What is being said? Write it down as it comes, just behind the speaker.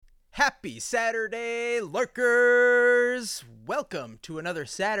Happy Saturday, lurkers! Welcome to another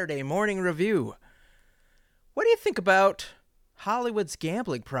Saturday morning review. What do you think about Hollywood's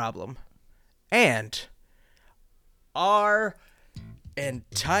gambling problem and our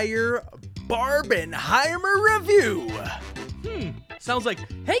entire Barbenheimer review? Sounds like,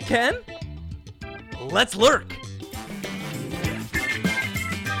 hey, Ken, let's lurk.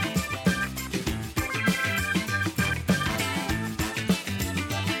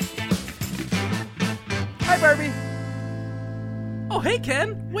 Hi, Barbie. Oh, hey,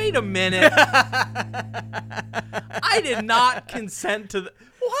 Ken, wait a minute. I did not consent to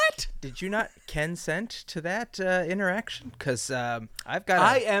What? Did you not consent to that interaction? Because I've got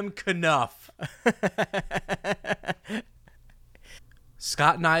I am Knuff.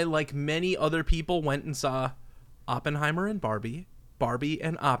 Scott and I, like many other people, went and saw Oppenheimer and Barbie, Barbie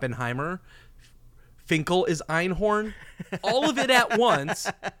and Oppenheimer, Finkel is Einhorn, all of it at once.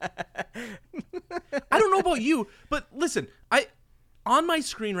 I don't know about you, but listen, on my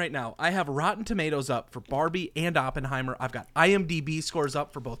screen right now, I have Rotten Tomatoes up for Barbie and Oppenheimer. I've got IMDb scores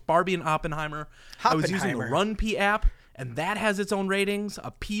up for both Barbie and Oppenheimer. I was using the RunP app, and that has its own ratings,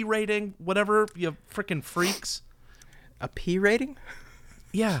 a P rating, whatever, you freaking freaks. a P rating?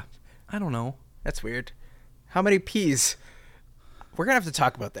 Yeah, I don't know. That's weird. How many P's? We're going to have to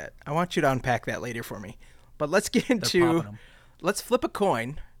talk about that. I want you to unpack that later for me. But let's get into... Let's flip a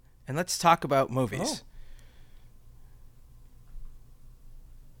coin, and let's talk about movies.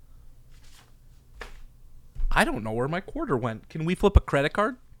 I don't know where my quarter went. Can we flip a credit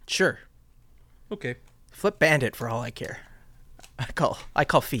card? Sure. Okay. Flip Bandit for all I care. I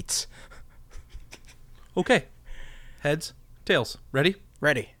call feats. Okay. Heads, tails. Ready?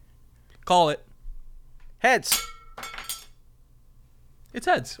 Ready. Call it. Heads. It's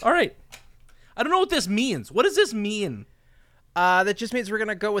heads. All right. I don't know what this means. What does this mean? That just means we're going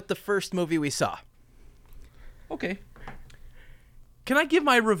to go with the first movie we saw. Okay. Can I give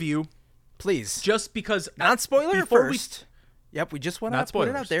my review? Please. Just because... Non-spoiler first. Yep, we just want to put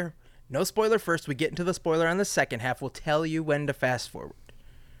it out spoilers. there. No spoiler first. We get into the spoiler on the second half. We'll tell you when to fast forward.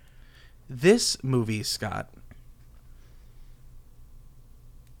 This movie, Scott,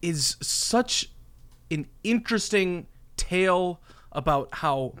 is such an interesting tale about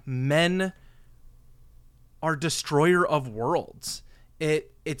how men are destroyer of worlds.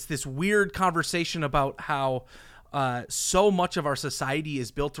 It's this weird conversation about how so much of our society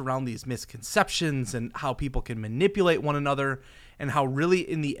is built around these misconceptions and how people can manipulate one another and how really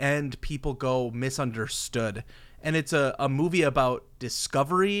in the end people go misunderstood. And it's a movie about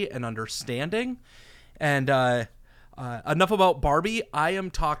discovery and understanding. And enough about Barbie. I am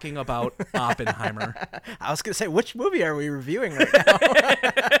talking about Oppenheimer. I was going to say, which movie are we reviewing right now?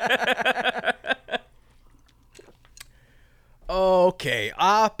 Okay,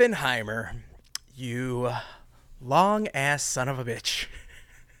 Oppenheimer. You long-ass son of a bitch.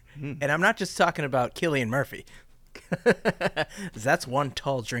 And I'm not just talking about Cillian Murphy. That's one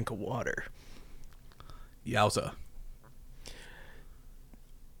tall drink of water. Yowza.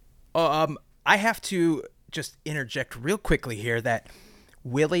 I have to just interject real quickly here that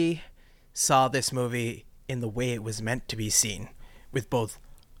Willie saw this movie in the way it was meant to be seen, with both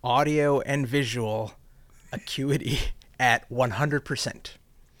audio and visual acuity at 100%.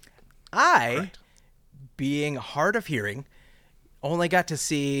 I, being hard of hearing, only got to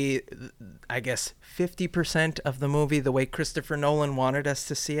see, I guess, 50% of the movie the way Christopher Nolan wanted us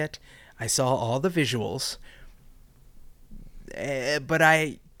to see it. I saw all the visuals, but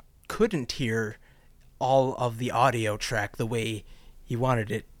I couldn't hear all of the audio track the way he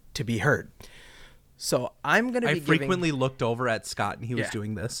wanted it to be heard. So I'm going to be frequently looked over at Scott and he was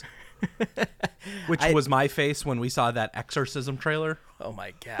doing this. Which was my face when we saw that Exorcism trailer. Oh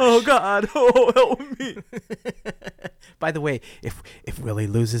my gosh. Oh God. Oh, help me. By the way, if Willie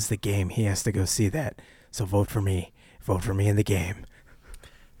loses the game, he has to go see that. So vote for me. Vote for me in the game.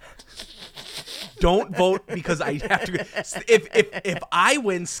 Don't vote because I have to. If I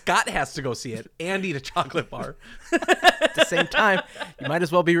win, Scott has to go see it and eat a chocolate bar. At the same time, you might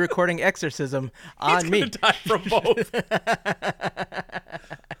as well be recording Exorcism on me. He's gonna die from both.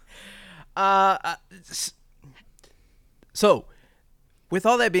 So, with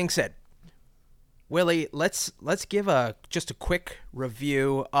all that being said, Willie, let's give just a quick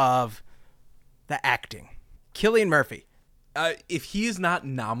review of the acting. Cillian Murphy. If he is not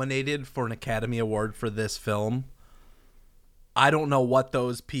nominated for an Academy Award for this film, I don't know what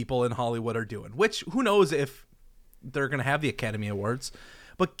those people in Hollywood are doing. Which, who knows if they're going to have the Academy Awards.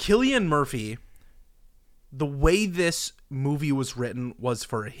 But Cillian Murphy, the way this movie was written was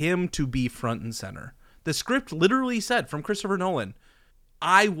for him to be front and center. The script literally said from Christopher Nolan,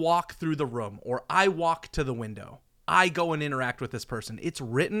 I walk through the room or I walk to the window. I go and interact with this person. It's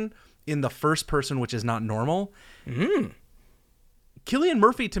written in the first person, which is not normal. Cillian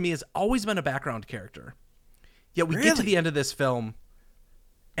Murphy, to me, has always been a background character. Yet we get to the end of this film,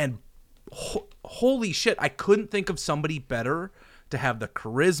 and holy shit, I couldn't think of somebody better to have the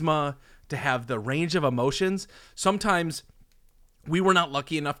charisma, to have the range of emotions. Sometimes we were not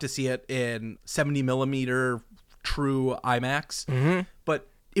lucky enough to see it in 70 millimeter true IMAX, but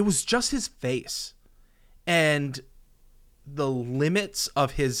it was just his face. And the limits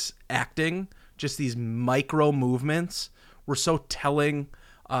of his acting, just these micro movements, were so telling,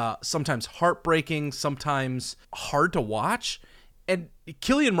 sometimes heartbreaking, sometimes hard to watch. And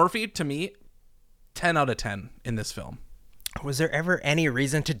Cillian Murphy, to me, 10 out of 10 in this film. Was there ever any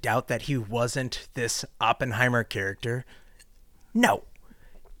reason to doubt that he wasn't this Oppenheimer character? No.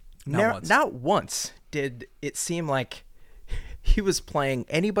 Not once did it seem like he was playing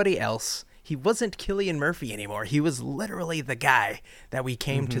anybody else. He wasn't Cillian Murphy anymore. He was literally the guy that we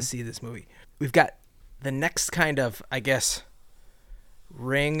came to see this movie. We've got the next kind of, I guess,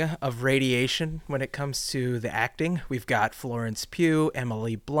 ring of radiation when it comes to the acting. We've got Florence Pugh,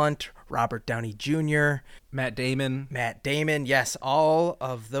 Emily Blunt, Robert Downey Jr., Matt Damon. Yes, all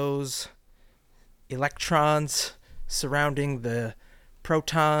of those electrons surrounding the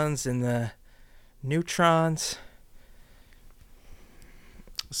protons and the neutrons.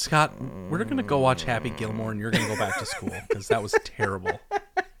 Scott, we're going to go watch Happy Gilmore, and you're going to go back to school because that was terrible.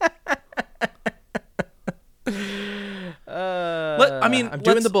 I'm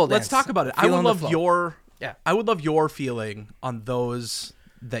doing the bull dance. Let's talk about it. I would love your feeling on those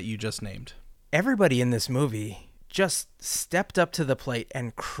that you just named. Everybody in this movie just stepped up to the plate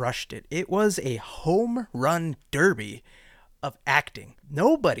and crushed it. It was a home run derby of acting.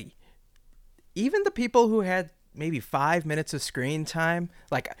 Nobody, even the people who had maybe 5 minutes of screen time,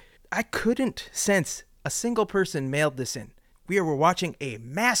 like, I couldn't sense a single person mailed this in. We were watching a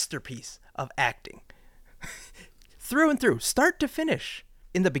masterpiece of acting. Through and through, start to finish.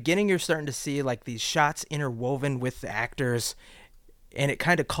 In the beginning, you're starting to see like these shots interwoven with the actors, and it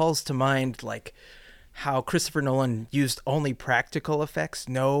kind of calls to mind like how Christopher Nolan used only practical effects,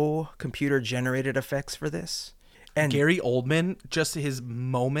 no computer-generated effects for this. And Gary Oldman, just his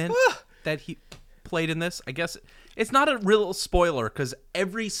moment that he played in this, I guess it's not a real spoiler because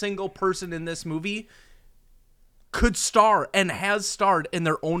every single person in this movie could star and has starred in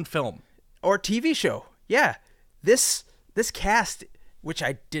their own film or TV show. Yeah. This cast, which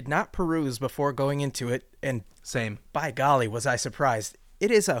I did not peruse before going into it, and same. By golly, was I surprised.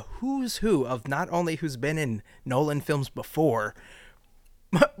 It is a who's who of not only who's been in Nolan films before,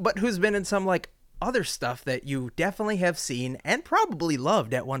 but who's been in some like other stuff that you definitely have seen and probably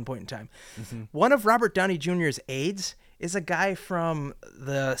loved at one point in time. One of Robert Downey Jr.'s aides is a guy from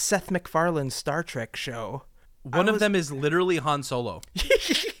the Seth MacFarlane Star Trek show. One of them is literally Han Solo.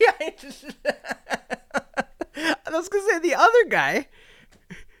 I was going to say the other guy.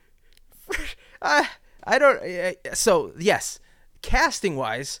 I don't. So, yes,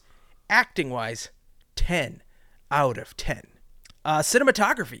 casting-wise, acting-wise, 10 out of 10.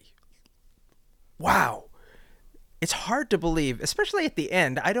 Cinematography. Wow. It's hard to believe, especially at the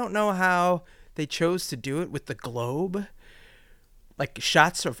end. I don't know how they chose to do it with the globe. Like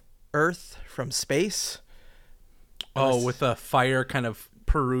shots of Earth from space. With the fire kind of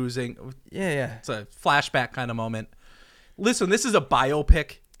perusing. Yeah. It's a flashback kind of moment. Listen, this is a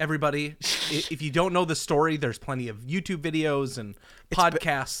biopic, everybody. If you don't know the story, there's plenty of YouTube videos and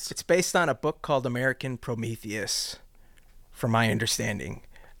podcasts. It's based on a book called American Prometheus, from my understanding.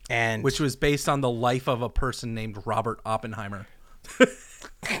 And which was based on the life of a person named Robert Oppenheimer.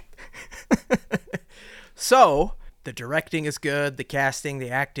 So, the directing is good, the casting, the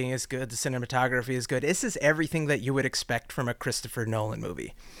acting is good, the cinematography is good. This is everything that you would expect from a Christopher Nolan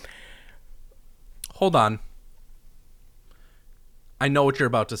movie. Hold on. I know what you're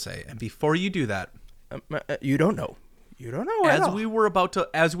about to say. And before you do that... you don't know. You don't know at all.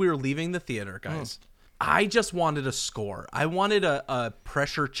 As we were leaving the theater, guys, I just wanted a score. I wanted a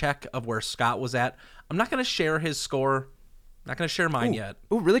pressure check of where Scott was at. I'm not going to share his score. I'm not going to share mine yet.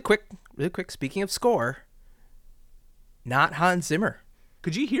 Oh, really quick. Speaking of score, not Hans Zimmer.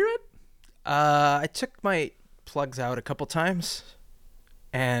 Could you hear it? I took my plugs out a couple times,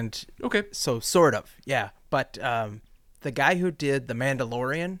 and okay, so sort of, yeah. But the guy who did The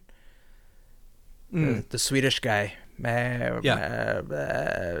Mandalorian, the Swedish guy,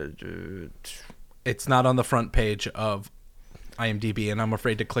 it's not on the front page of IMDb, and I'm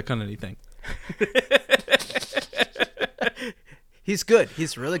afraid to click on anything. He's good.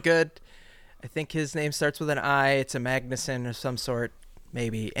 He's really good. I think his name starts with an I. It's a Magnuson of some sort.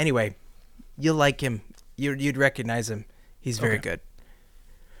 maybe. Anyway, you'll like him. You'd recognize him. He's very good.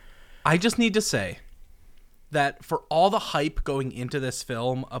 I just need to say that for all the hype going into this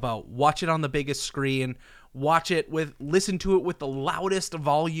film about watch it on the biggest screen, listen to it with the loudest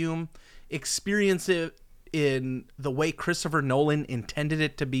volume, experience it in the way Christopher Nolan intended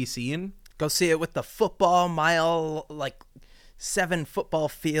it to be seen. Go see it with the football mile, like 7 football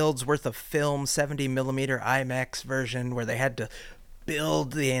fields worth of film, 70 millimeter IMAX version where they had to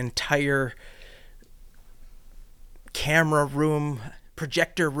build the entire camera room,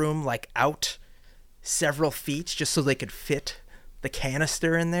 projector room, like out several feet just so they could fit the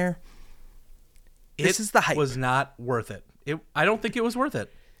canister in there. This is the hype. It was not worth it. I don't think it was worth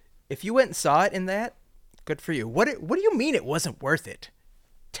it. If you went and saw it in that, good for you. What do you mean it wasn't worth it?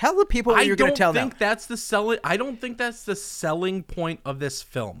 Tell the people what you're going to tell them. I don't think that's the selling point of this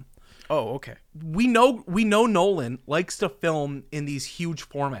film. Oh, okay. We know Nolan likes to film in these huge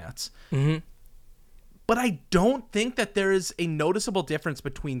formats. Mm-hmm. But I don't think that there is a noticeable difference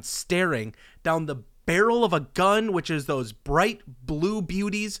between staring down the barrel of a gun, which is those bright blue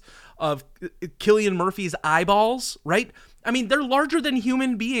beauties of Cillian Murphy's eyeballs, right? I mean, they're larger than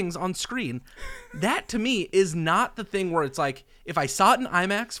human beings on screen. That, to me, is not the thing where it's like, if I saw it in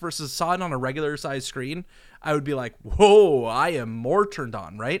IMAX versus saw it on a regular size screen, I would be like, whoa, I am more turned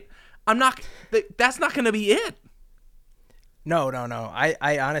on, right? That's not going to be it. No.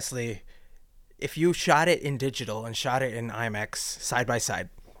 I honestly, if you shot it in digital and shot it in IMAX side by side,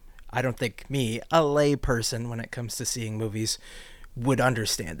 I don't think me, a lay person, when it comes to seeing movies, would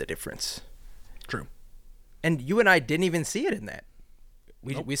understand the difference. True. And you and I didn't even see it in that.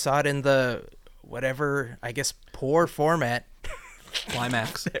 We saw it in the whatever, I guess, poor format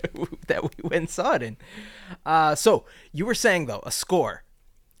Climax that we went and saw it in. So you were saying, though, a score.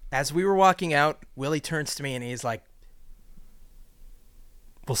 As we were walking out, Willie turns to me and he's like,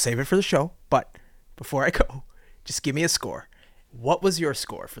 we'll save it for the show, but before I go, just give me a score. What was your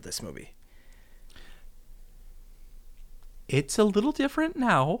score for this movie? It's a little different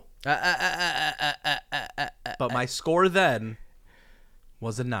now. But my score then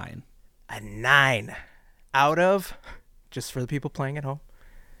was a 9. A 9 out of, just for the people playing at home,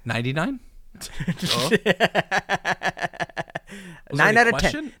 99? 9 out of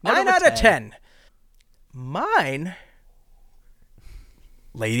 10. 9 out of 10. Mine,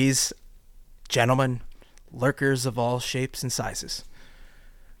 ladies, gentlemen, lurkers of all shapes and sizes,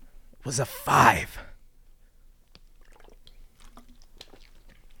 was a 5.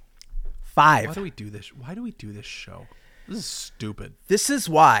 5. Why do we do this? Why do we do this show? This is stupid. This is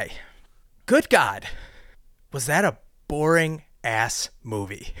why. Good God. Was that a boring ass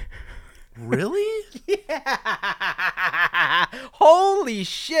movie? Really? Yeah. Holy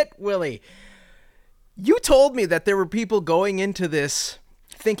shit, Willie. You told me that there were people going into this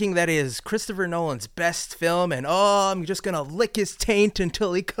thinking that is Christopher Nolan's best film and, oh, I'm just going to lick his taint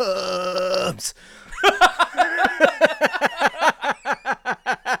until he comes.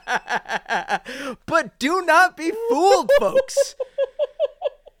 But do not be fooled, folks.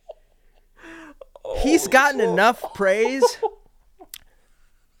 He's gotten enough praise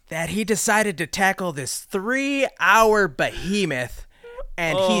that he decided to tackle this 3-hour behemoth,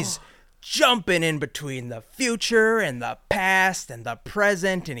 and he's jumping in between the future and the past and the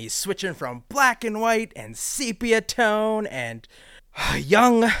present, and he's switching from black and white and sepia tone and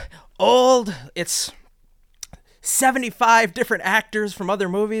young, old. It's 75 different actors from other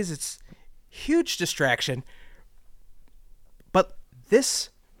movies. It's huge distraction. But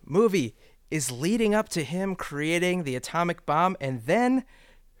this movie is leading up to him creating the atomic bomb, and then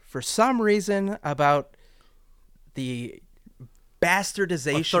for some reason about the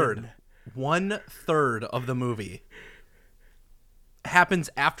bastardization. 1/3 of the movie happens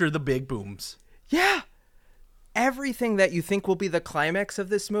after the big booms. Yeah. Everything that you think will be the climax of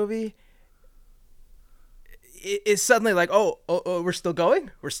this movie is suddenly like, oh, we're still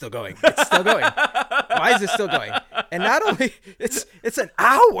going? We're still going. It's still going. Why is it still going? And not only, it's an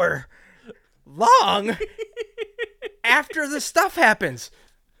hour long after the stuff happens.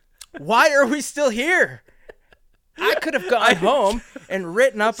 Why are we still here? I could have gone home and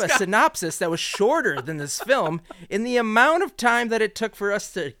written up a synopsis that was shorter than this film in the amount of time that it took for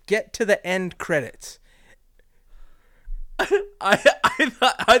us to get to the end credits. I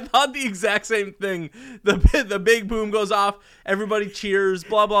thought the exact same thing. The big boom goes off, everybody cheers,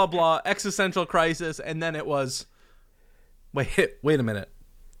 blah blah blah, existential crisis, and then it was, wait a minute,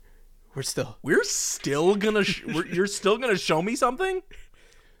 you're still gonna show me something,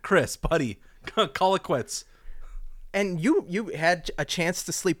 Chris, buddy, call it quits. And you had a chance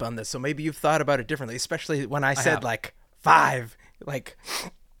to sleep on this, so maybe you've thought about it differently, especially when I said like 5 Like,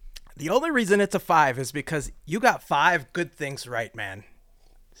 the only reason it's a 5 is because you got 5 good things right, man.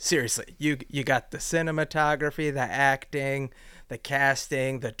 Seriously, you got the cinematography, the acting, the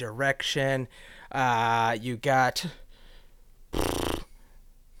casting, the direction. You got.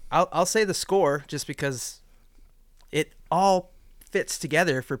 I'll say the score just because it all fits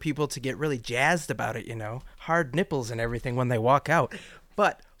together for people to get really jazzed about it. Hard nipples and everything when they walk out.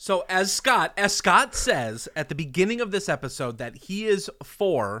 But so as Scott says at the beginning of this episode that he is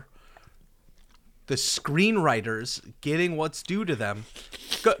for the screenwriters getting what's due to them.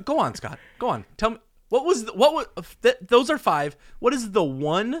 Go on, Scott. Go on. Tell me those are 5. What is the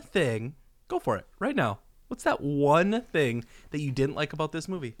one thing? Go for it right now. What's that one thing that you didn't like about this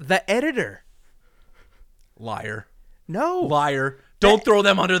movie? The editor. Liar. No. Liar. Don't throw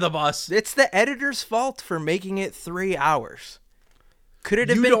them under the bus. It's the editor's fault for making it 3 hours. Could it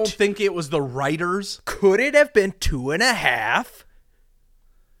have been? You don't think it was the writers? Could it have been 2.5?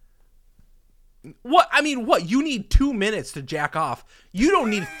 What? I mean, what? You need 2 minutes to jack off. You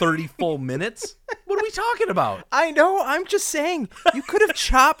don't need 30 full minutes. What are we talking about? I know. I'm just saying. You could have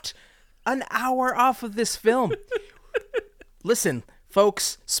chopped an hour off of this film. Listen,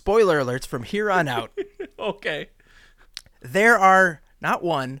 folks, spoiler alerts from here on out. Okay. There are not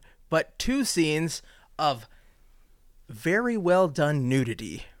 1, but 2 scenes of very well done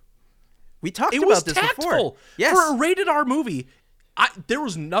nudity. We talked about this before. Yes. For a rated R movie, there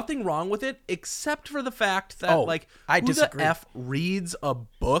was nothing wrong with it except for the fact that I who disagree. the F reads a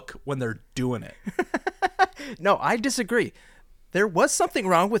book when they're doing it? No, I disagree. There was something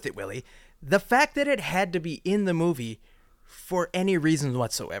wrong with it, Willie. The fact that it had to be in the movie for any reason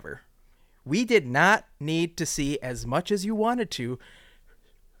whatsoever. We did not need to see as much as you wanted to.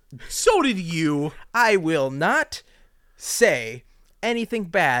 So did you. I will not say anything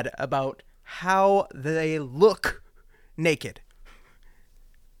bad about how they look naked.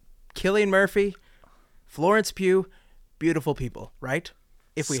 Cillian Murphy, Florence Pugh, beautiful people, right?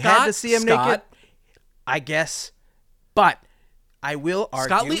 If we had to see them naked, I guess. But I will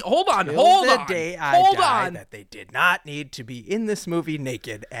argue Scott Lee, hold on. the day I die that they did not need to be in this movie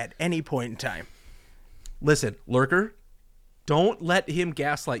naked at any point in time. Listen, Lurker, don't let him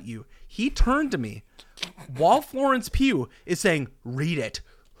gaslight you. He turned to me while Florence Pugh is saying, read it.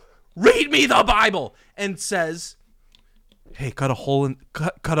 Read me the Bible. And says, hey, cut a hole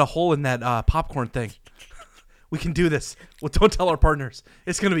in that popcorn thing. We can do this. Well, don't tell our partners.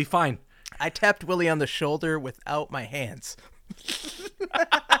 It's going to be fine. I tapped Willie on the shoulder without my hands.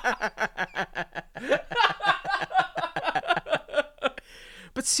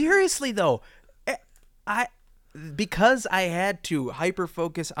 But seriously though, because I had to hyper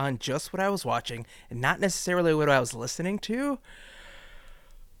focus on just what I was watching and not necessarily what I was listening to,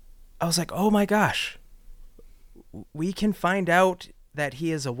 I was like, oh my gosh, we can find out that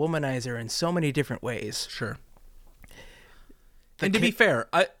he is a womanizer in so many different ways. Sure. And to be fair,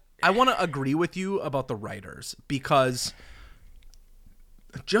 I want to agree with you about the writers, because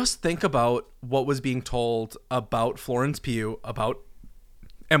just think about what was being told about Florence Pugh, about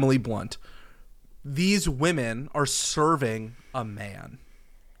Emily Blunt. These women are serving a man.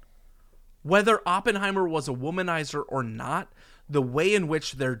 Whether Oppenheimer was a womanizer or not, the way in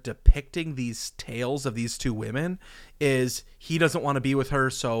which they're depicting these tales of these 2 women is he doesn't want to be with her,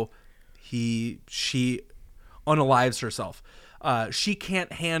 so she unalives herself. She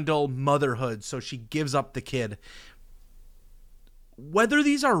can't handle motherhood, so she gives up the kid. Whether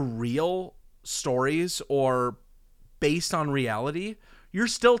these are real stories or based on reality, you're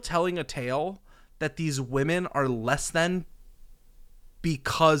still telling a tale that these women are less than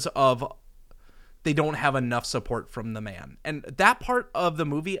because of they don't have enough support from the man. And that part of the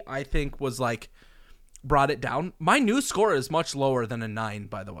movie, I think, was brought it down. My new score is much lower than a 9,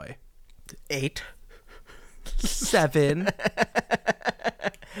 by the way. 8. 7.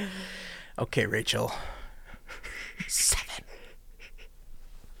 Okay, Rachel. 7.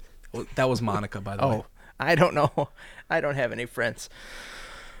 Well, that was Monica, by the way. Oh, I don't know. I don't have any friends.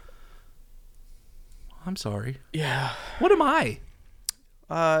 I'm sorry. Yeah. What am I?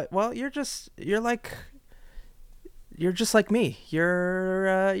 Well, you're just like me.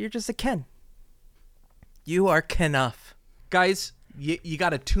 You're just a Ken. You are Kenuff. Guys, you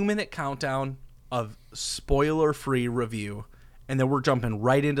got a 2-minute countdown of spoiler-free review, and then we're jumping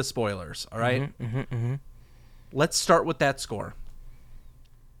right into spoilers, all right? Let's start with that score.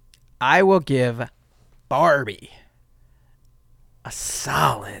 I will give Barbie a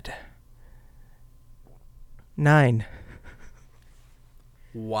solid 9.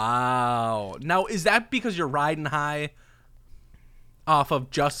 Wow. Now, is that because you're riding high off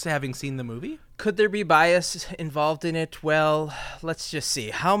of just having seen the movie? Could there be bias involved in it? Well, let's just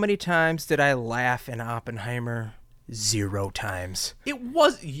see. How many times did I laugh in Oppenheimer? 0 times.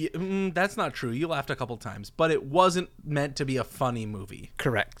 That's not true. You laughed a couple times, but it wasn't meant to be a funny movie.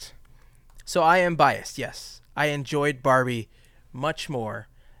 Correct. So I am biased, yes. I enjoyed Barbie much more.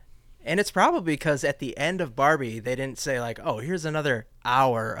 And it's probably because at the end of Barbie, they didn't say like, oh, here's another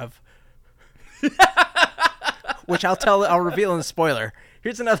hour of... Which I'll reveal in the spoiler.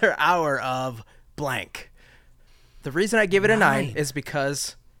 Here's another hour of blank. The reason I give it a 9 is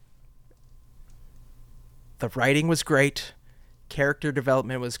because the writing was great. Character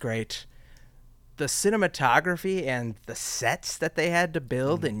development was great. The cinematography and the sets that they had to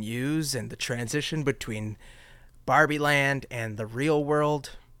build and use and the transition between Barbie Land and the real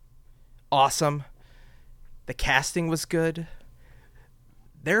world, awesome. The casting was good.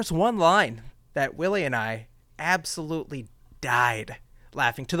 There's one line that Willie and I absolutely died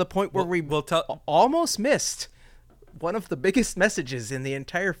laughing to the point where we almost missed one of the biggest messages in the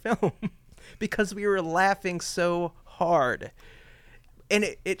entire film because we were laughing so hard.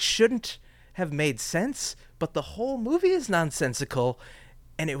 And it shouldn't have made sense, but the whole movie is nonsensical,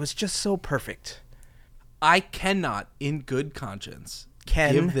 and it was just so perfect. I cannot, in good conscience,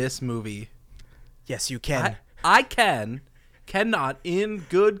 give this movie... Yes, you can. I cannot, in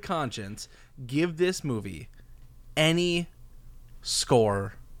good conscience, give this movie any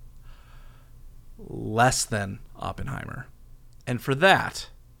score less than Oppenheimer. And for that,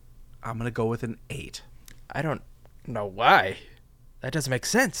 I'm going to go with an 8. I don't know why. That doesn't make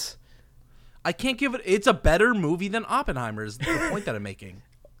sense. I can't give it... It's a better movie than Oppenheimer is the point that I'm making.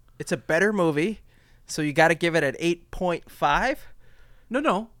 It's a better movie, so you got to give it an 8.5?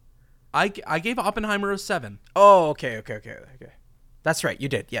 No. I gave Oppenheimer a 7. Oh, okay. That's right. You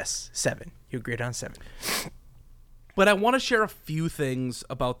did. Yes, 7. You agreed on 7. But I want to share a few things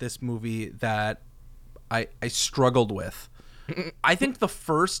about this movie that I struggled with. I think the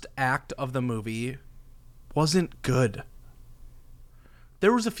first act of the movie wasn't good.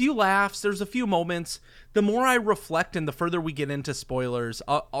 There was a few laughs. There's a few moments. The more I reflect and the further we get into spoilers,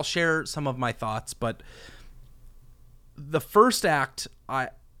 I'll share some of my thoughts. But the first act,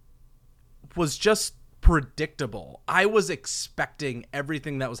 was just predictable. I was expecting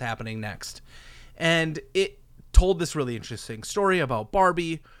everything that was happening next. And it told this really interesting story about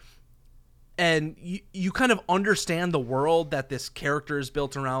Barbie. And you kind of understand the world that this character is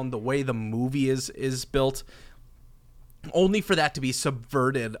built around, the way the movie is built, only for that to be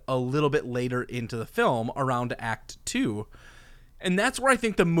subverted a little bit later into the film around Act 2. And that's where I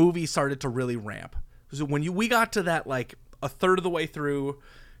think the movie started to really ramp. So when we got to that, like, a third of the way through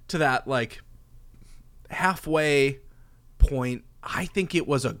to that, like, halfway point, I think it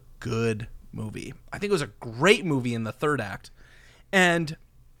was a good movie. I think it was a great movie in the third act. And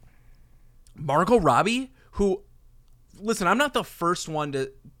Margot Robbie, who, listen, I'm not the first one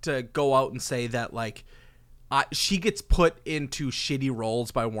to go out and say that, like, she gets put into shitty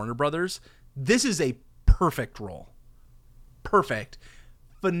roles by Warner Brothers. This is a perfect role. Perfect.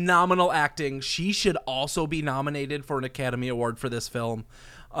 Phenomenal acting. She should also be nominated for an Academy Award for this film.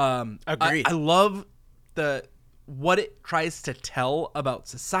 Agreed. I love what it tries to tell about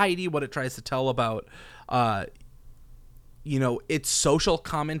society, what it tries to tell about, its social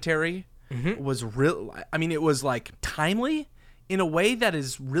commentary was real. I mean, it was like timely in a way that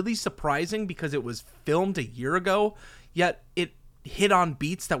is really surprising because it was filmed a year ago, yet it hit on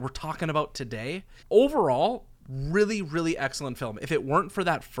beats that we're talking about today. Overall, really, really excellent film. If it weren't for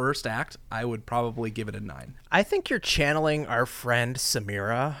that first act, I would probably give it a 9. I think you're channeling our friend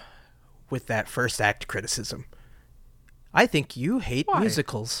Samira with that first act criticism. I think you hate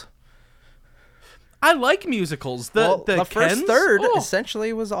musicals. I like musicals. The first third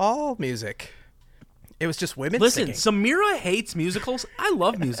essentially was all music. It was just women singing. Samira hates musicals. I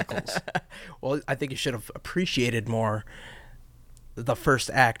love musicals. Well, I think you should have appreciated more the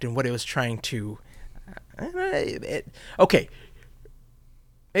first act and what it was trying to... Okay.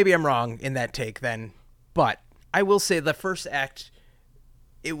 Maybe I'm wrong in that take then, but I will say the first act,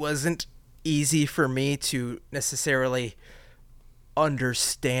 it wasn't easy for me to necessarily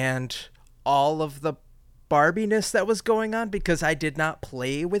understand all of the Barbiness that was going on because I did not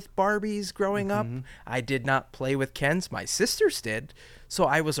play with Barbies growing up. I did not play with Kens. My sisters did, so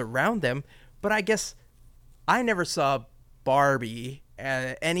I was around them. But I guess I never saw Barbie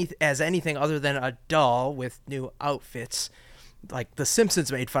as anything other than a doll with new outfits. Like The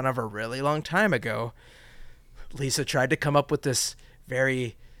Simpsons made fun of her a really long time ago. Lisa tried to come up with this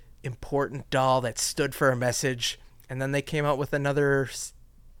very important doll that stood for a message, and then they came out with another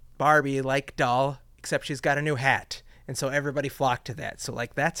Barbie-like doll, except she's got a new hat And so everybody flocked to that. So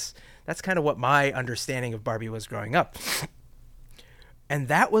like that's kind of what my understanding of Barbie was growing up. And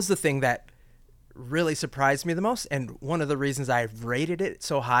that was the thing that really surprised me the most, and one of the reasons I rated it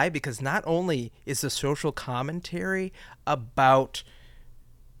so high, because not only is the social commentary about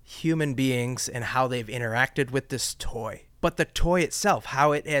human beings and how they've interacted with this toy, but the toy itself,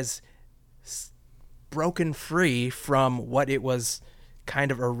 how it has broken free from what it was kind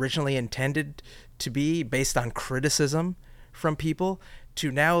of originally intended to be based on criticism from people, to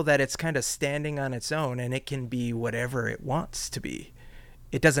now that it's kind of standing on its own and it can be whatever it wants to be.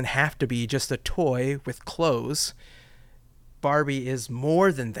 It doesn't have to be just a toy with clothes. Barbie is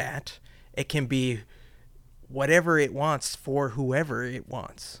more than that. It can be whatever it wants for whoever it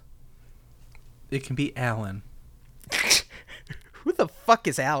wants. It can be Alan. Who the fuck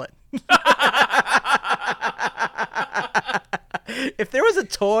is Alan? If there was a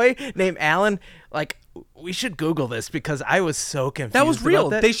toy named Alan, like, we should Google this, because I was so confused. That was real.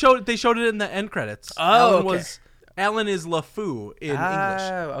 That. They showed it in the end credits. Oh, okay. Alan is LeFou in English.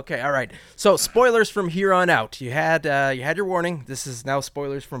 Okay, all right. So spoilers from here on out. You had your warning. This is now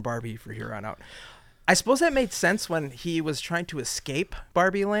spoilers from Barbie for here on out. I suppose that made sense when he was trying to escape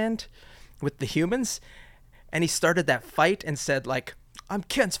Barbie Land with the humans, and he started that fight and said, like, "I'm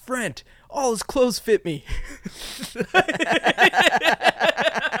Ken's friend. All his clothes fit me."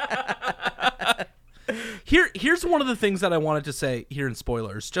 Here's one of the things that I wanted to say here in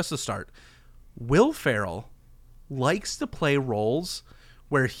spoilers, just to start. Will Ferrell likes to play roles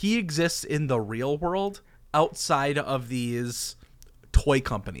where he exists in the real world outside of these toy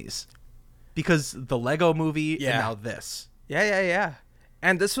companies, because the Lego movie and now this. Yeah.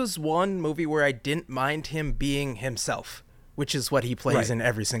 And this was one movie where I didn't mind him being himself, which is what he plays in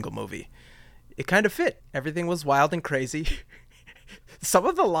every single movie. It kind of fit. Everything was wild and crazy. Some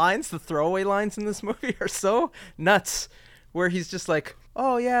of the lines, the throwaway lines in this movie, are so nuts, where he's just like,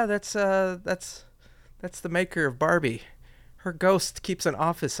 "Oh yeah, that's the maker of Barbie. Her ghost keeps an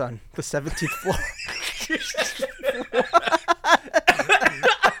office on the 17th floor."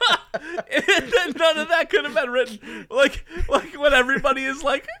 None of that could have been written. Like when everybody is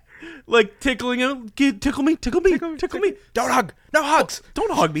like tickling him. Tickle me. Don't hug. No hugs.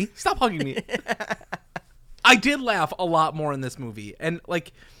 Don't hug me. Stop hugging me. I did laugh a lot more in this movie, and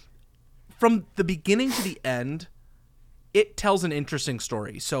like from the beginning to the end, it tells an interesting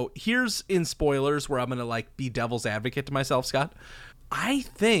story. So here's in spoilers where I'm gonna like be devil's advocate to myself, Scott. I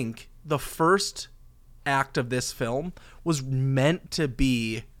think the first act of this film was meant to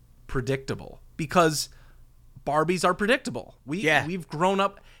be predictable, because Barbies are predictable. We've grown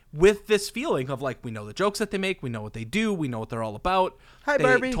up with this feeling of like, we know the jokes that they make, we know what they do, we know what they're all about. Hi, they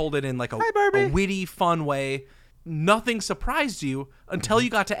Barbie. Told it in like a witty, fun way. Nothing surprised you until you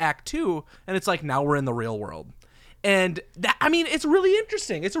got to Act 2, and it's like, now we're in the real world. And that, I mean, it's really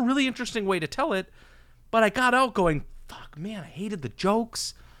interesting. It's a really interesting way to tell it. But I got out going, fuck, man, I hated the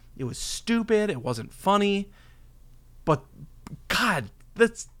jokes. It was stupid. It wasn't funny. But God,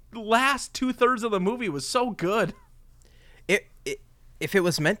 the last 2/3 of the movie was so good. If it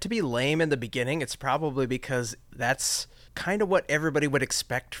was meant to be lame in the beginning, it's probably because that's kind of what everybody would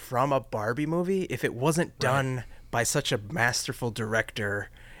expect from a Barbie movie if it wasn't done by such a masterful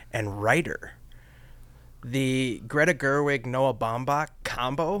director and writer. The Greta Gerwig, Noah Baumbach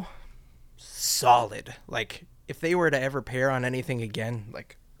combo, solid. Like, if they were to ever pair on anything again,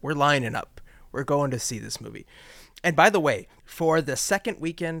 like, we're lining up. We're going to see this movie. And by the way, for the second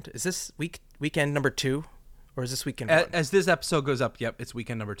weekend, is this weekend number 2? Or is this weekend 1? As this episode goes up, yep, it's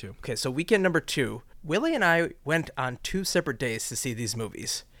weekend number 2. Okay, so weekend number 2, Willie and I went on 2 separate days to see these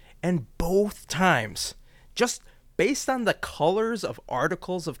movies. And both times, just based on the colors of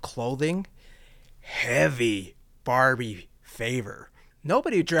articles of clothing, heavy Barbie favor.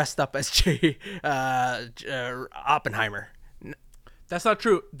 Nobody dressed up as Oppenheimer. That's not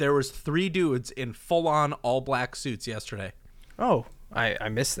true. There was 3 dudes in full-on all-black suits yesterday. Oh, I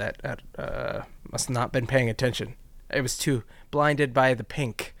missed that. Must not been paying attention. I was too blinded by the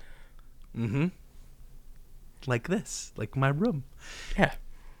pink. Mm-hmm. Like this. Like my room. Yeah.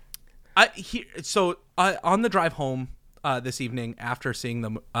 On the drive home this evening after seeing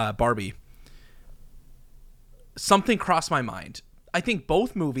the Barbie, something crossed my mind. I think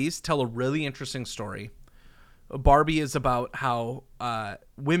both movies tell a really interesting story. Barbie is about how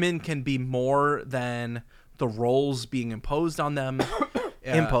women can be more than the roles being imposed on them.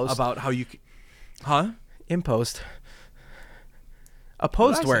 Imposed. About how you... Huh? Imposed.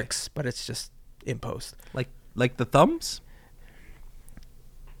 Opposed works, but it's just imposed. Like the thumbs?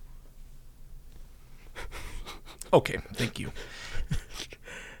 Okay, thank you.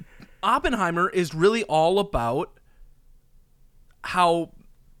 Oppenheimer is really all about how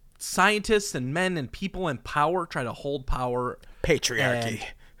scientists and men and people in power try to hold power. Patriarchy.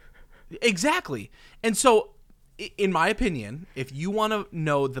 Exactly. And so, in my opinion, if you want to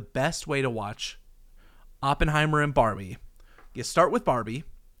know the best way to watch Oppenheimer and Barbie, you start with Barbie,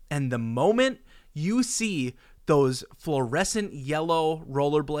 and the moment you see those fluorescent yellow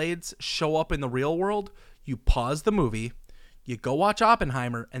rollerblades show up in the real world, you pause the movie, you go watch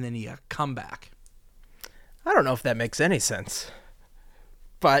Oppenheimer, and then you come back. I don't know if that makes any sense,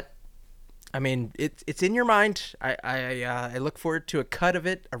 but I mean, it's in your mind. I look forward to a cut of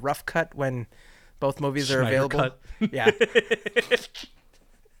it, a rough cut when both movies are Schneider available. cut. Yeah.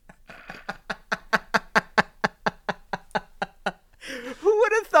 Who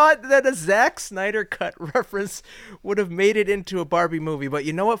would have thought that a Zack Snyder cut reference would have made it into a Barbie movie? But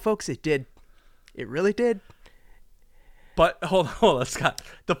you know what, folks? It did. It really did. But hold on, Scott.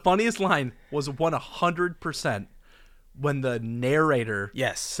 The funniest line was 100% when the narrator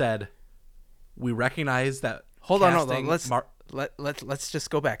said, "We recognize that." Hold on. Let's just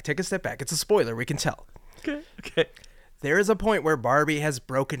go back. Take a step back. It's a spoiler. We can tell. Okay. There is a point where Barbie has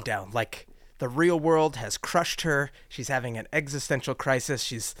broken down. Like, the real world has crushed her. She's having an existential crisis.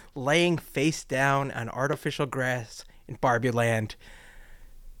 She's laying face down on artificial grass in Barbie Land.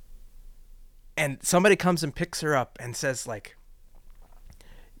 And somebody comes and picks her up and says, like,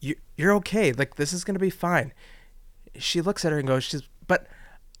 you're okay. Like, this is going to be fine. She looks at her and goes, but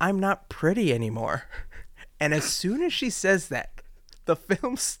I'm not pretty anymore. And as soon as she says that, the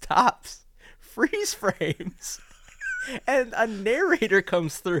film stops, freeze frames, and a narrator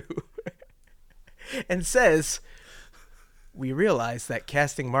comes through and says, we realize that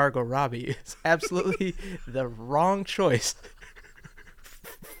casting Margot Robbie is absolutely the wrong choice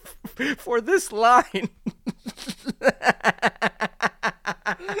for this line.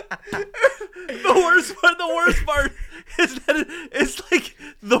 The worst part is that it's like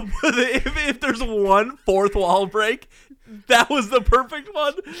if there's one fourth wall break, that was the perfect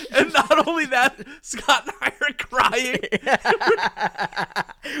one. And not only that, Scott and I are crying.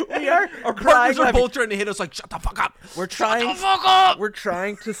 We are. Our partners are both trying to hit us like, shut the fuck up. We're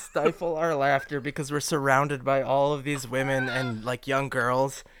trying to stifle our laughter because we're surrounded by all of these women and like young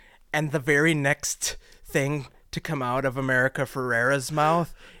girls. And the very next thing to come out of America Ferrera's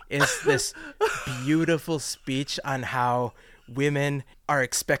mouth is this beautiful speech on how women are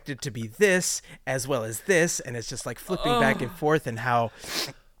expected to be this as well as this, and it's just like flipping back and forth, and how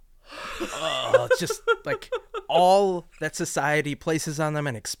it's just like all that society places on them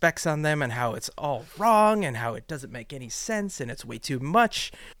and expects on them, and how it's all wrong, and how it doesn't make any sense, and it's way too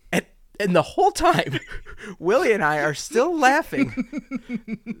much. And the whole time, Willie and I are still laughing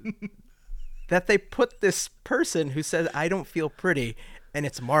that they put this person who says, I don't feel pretty, and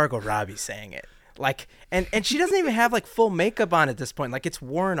it's Margot Robbie saying it. Like, and she doesn't even have like full makeup on at this point. Like, it's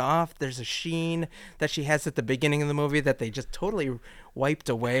worn off. There's a sheen that she has at the beginning of the movie that they just totally wiped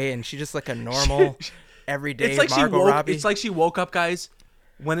away, and she's just like a normal, everyday it's like Margot Robbie. It's like she woke up, guys,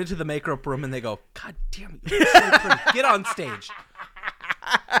 went into the makeup room, and they go, God damn it, you're so pretty. Get on stage.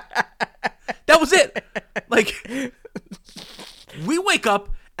 That was it. Like, we wake up,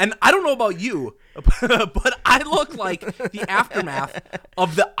 and I don't know about you, but I look like the aftermath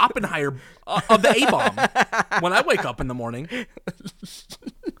of the Oppenheimer, of the A-bomb when I wake up in the morning.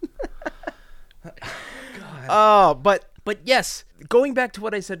 Oh, but yes, going back to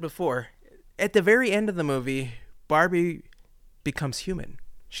what I said before, at the very end of the movie, Barbie becomes human.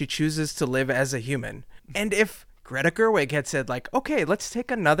 She chooses to live as a human. And if Greta Gerwig had said, like, okay, let's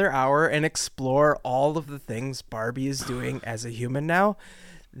take another hour and explore all of the things Barbie is doing as a human now,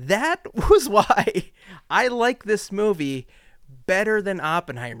 that was why I like this movie better than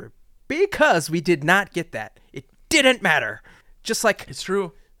Oppenheimer, because we did not get that. It didn't matter. Just like, it's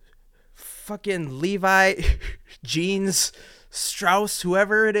true. Fucking Levi, Jeans, Strauss,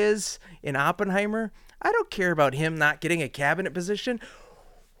 whoever it is in Oppenheimer, I don't care about him not getting a cabinet position.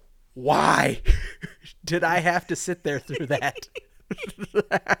 Why did I have to sit there through that?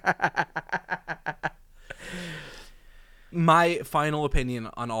 My final opinion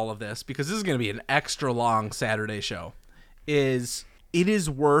on all of this, because this is going to be an extra long Saturday show, is it is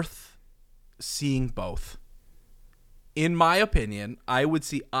worth seeing both. In my opinion, I would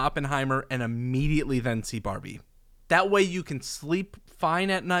see Oppenheimer and immediately then see Barbie. That way you can sleep fine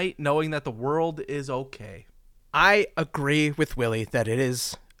at night knowing that the world is okay. I agree with Willie that it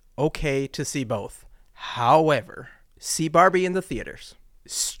is okay to see both. However, see Barbie in the theaters.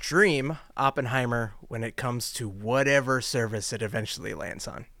 Stream Oppenheimer when it comes to whatever service it eventually lands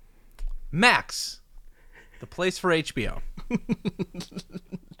on. Max, the place for HBO.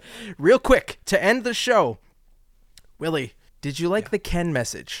 Real quick, to end the show, Willie, Did you like the Ken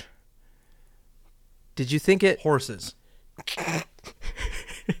message? Did you think it... Horses.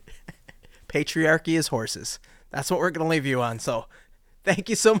 Patriarchy is horses. That's what we're going to leave you on. So thank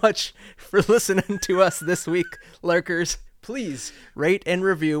you so much for listening to us this week, lurkers. Please rate and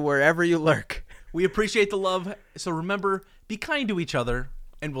review wherever you lurk. We appreciate the love. So remember, be kind to each other,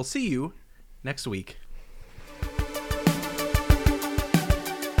 and we'll see you next week.